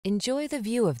Enjoy the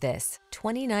view of this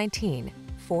 2019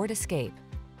 Ford Escape.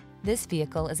 This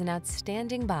vehicle is an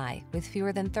outstanding buy with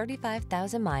fewer than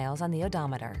 35,000 miles on the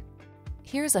odometer.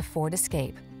 Here's a Ford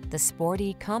Escape, the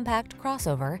sporty, compact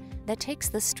crossover that takes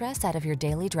the stress out of your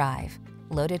daily drive.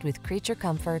 Loaded with creature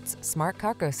comforts, smart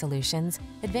cargo solutions,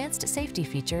 advanced safety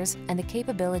features, and the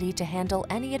capability to handle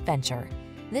any adventure.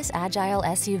 This agile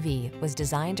SUV was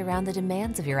designed around the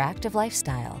demands of your active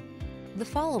lifestyle. The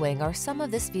following are some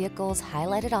of this vehicle's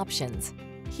highlighted options: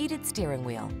 heated steering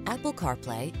wheel, Apple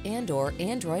CarPlay and/or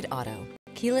Android Auto,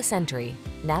 keyless entry,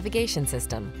 navigation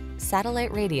system,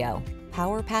 satellite radio,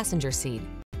 power passenger seat,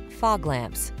 fog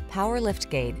lamps, power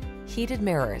liftgate, heated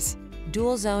mirrors,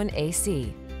 dual zone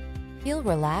AC. Feel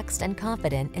relaxed and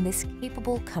confident in this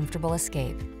capable, comfortable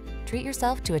Escape. Treat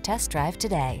yourself to a test drive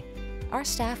today. Our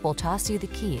staff will toss you the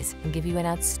keys and give you an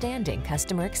outstanding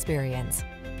customer experience.